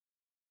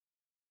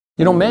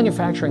You know,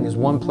 manufacturing is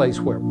one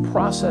place where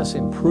process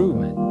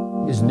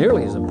improvement is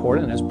nearly as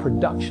important as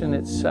production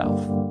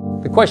itself.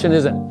 The question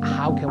isn't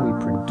how can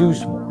we produce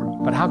more,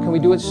 but how can we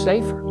do it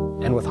safer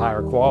and with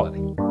higher quality?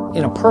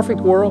 In a perfect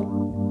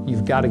world,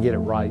 you've got to get it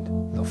right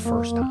the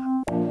first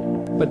time.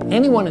 But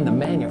anyone in the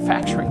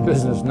manufacturing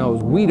business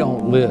knows we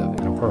don't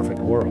live in a perfect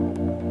world.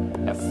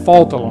 That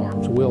fault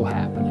alarms will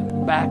happen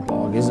and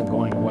backlog isn't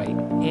going away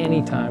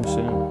anytime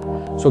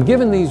soon. So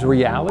given these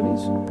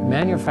realities,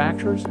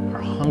 manufacturers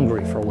are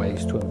hungry for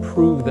ways to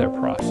improve their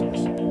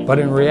process. But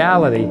in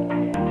reality,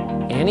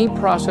 any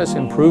process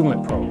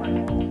improvement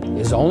program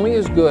is only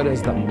as good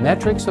as the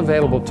metrics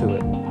available to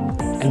it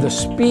and the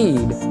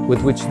speed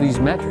with which these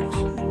metrics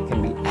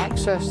can be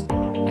accessed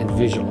and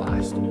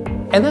visualized.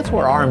 And that's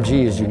where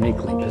RMG is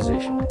uniquely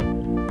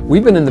positioned.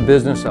 We've been in the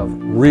business of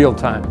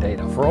real-time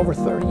data for over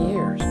 30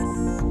 years,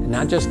 and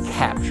not just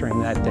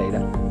capturing that data,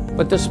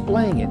 but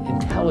displaying it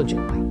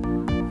intelligently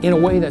in a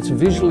way that's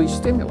visually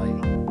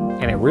stimulating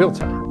and in real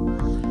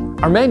time.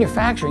 Our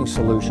manufacturing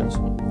solutions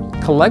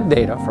collect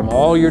data from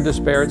all your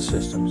disparate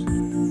systems,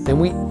 then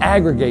we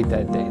aggregate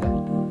that data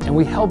and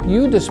we help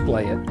you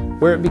display it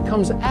where it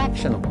becomes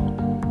actionable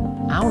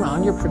out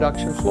on your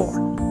production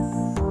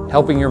floor,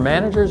 helping your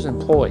managers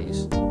and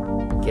employees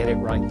get it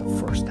right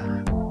the first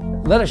time.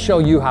 Let us show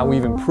you how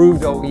we've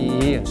improved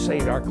OEE and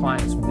saved our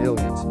clients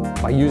millions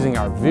by using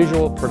our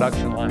visual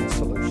production line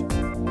solution.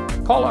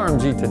 Call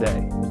RMG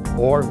today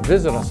or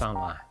visit us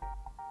online.